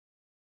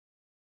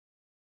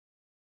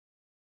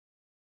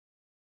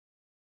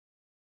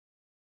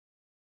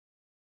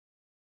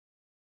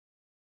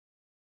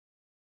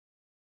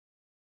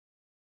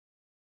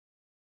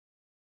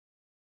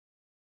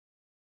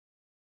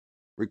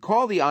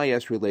Recall the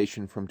IS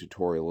relation from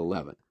tutorial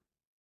 11.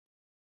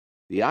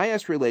 The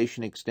IS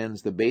relation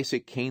extends the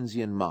basic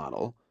Keynesian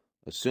model,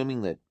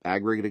 assuming that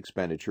aggregate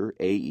expenditure,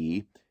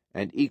 AE,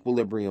 and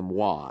equilibrium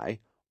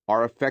Y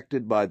are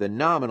affected by the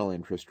nominal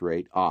interest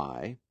rate,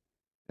 I,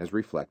 as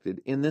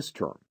reflected in this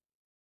term.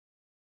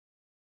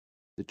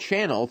 The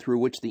channel through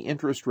which the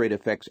interest rate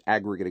affects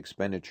aggregate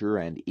expenditure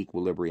and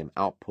equilibrium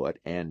output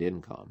and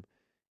income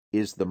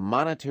is the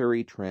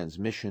monetary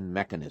transmission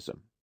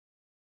mechanism.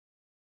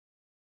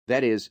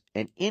 That is,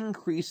 an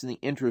increase in the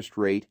interest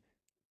rate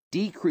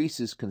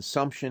decreases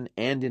consumption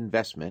and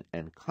investment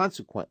and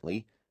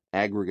consequently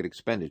aggregate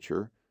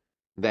expenditure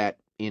that,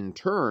 in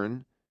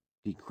turn,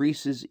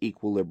 decreases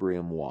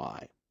equilibrium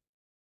Y.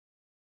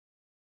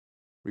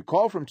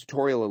 Recall from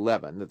tutorial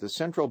 11 that the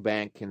central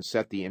bank can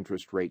set the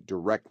interest rate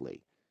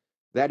directly.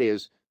 That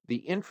is,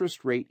 the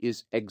interest rate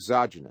is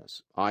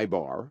exogenous, I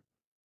bar,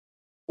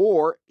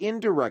 or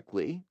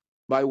indirectly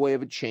by way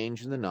of a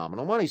change in the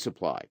nominal money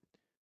supply.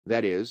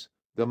 That is,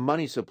 the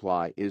money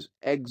supply is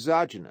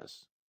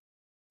exogenous,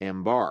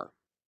 M bar.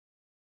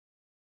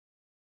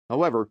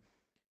 However,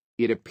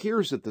 it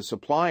appears that the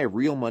supply of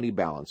real money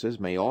balances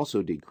may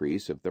also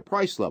decrease if the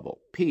price level,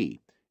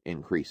 P,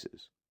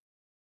 increases.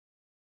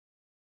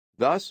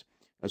 Thus,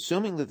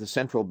 assuming that the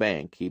central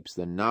bank keeps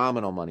the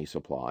nominal money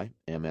supply,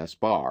 MS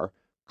bar,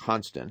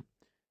 constant,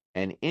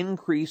 an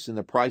increase in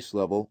the price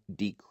level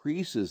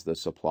decreases the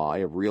supply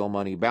of real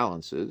money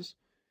balances,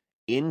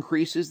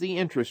 increases the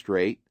interest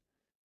rate,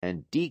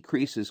 and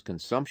decreases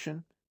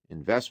consumption,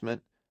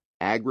 investment,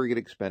 aggregate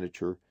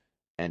expenditure,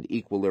 and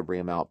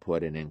equilibrium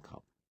output and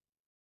income.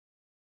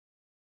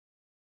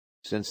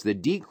 Since the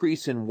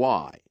decrease in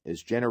Y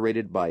is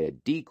generated by a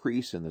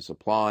decrease in the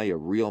supply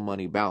of real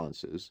money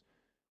balances,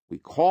 we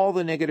call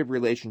the negative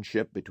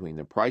relationship between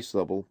the price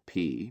level,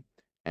 P,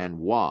 and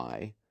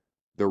Y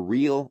the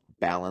real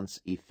balance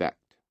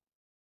effect.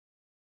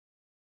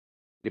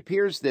 It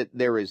appears that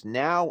there is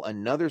now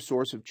another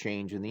source of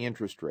change in the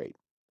interest rate,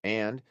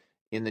 and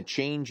in the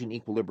change in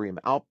equilibrium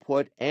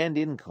output and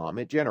income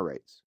it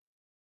generates.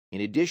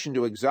 In addition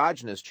to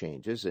exogenous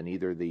changes in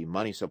either the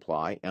money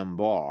supply, M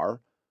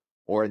bar,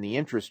 or in the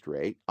interest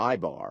rate, I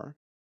bar,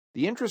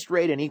 the interest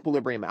rate and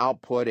equilibrium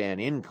output and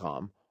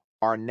income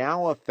are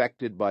now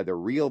affected by the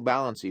real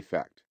balance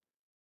effect,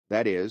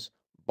 that is,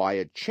 by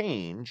a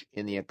change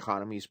in the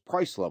economy's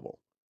price level.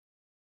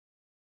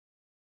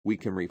 We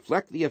can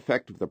reflect the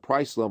effect of the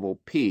price level,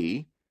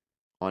 P,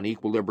 on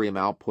equilibrium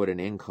output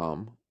and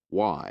income,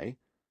 Y,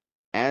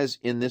 as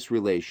in this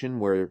relation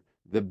where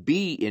the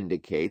B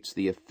indicates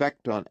the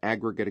effect on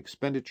aggregate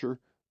expenditure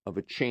of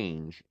a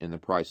change in the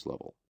price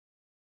level.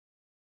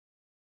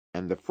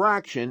 And the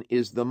fraction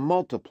is the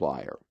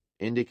multiplier,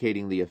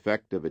 indicating the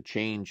effect of a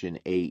change in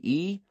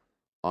AE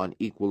on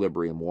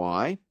equilibrium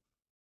Y,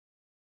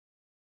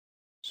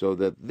 so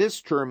that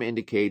this term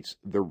indicates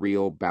the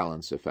real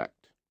balance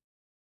effect.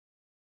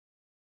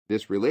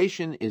 This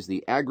relation is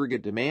the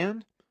aggregate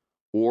demand,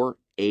 or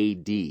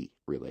AD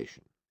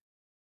relation.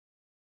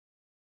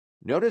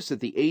 Notice that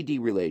the AD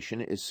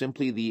relation is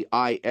simply the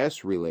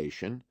IS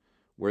relation,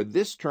 where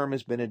this term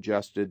has been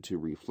adjusted to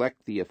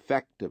reflect the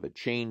effect of a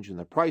change in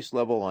the price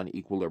level on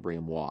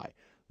equilibrium Y,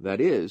 that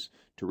is,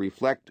 to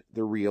reflect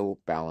the real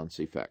balance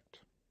effect.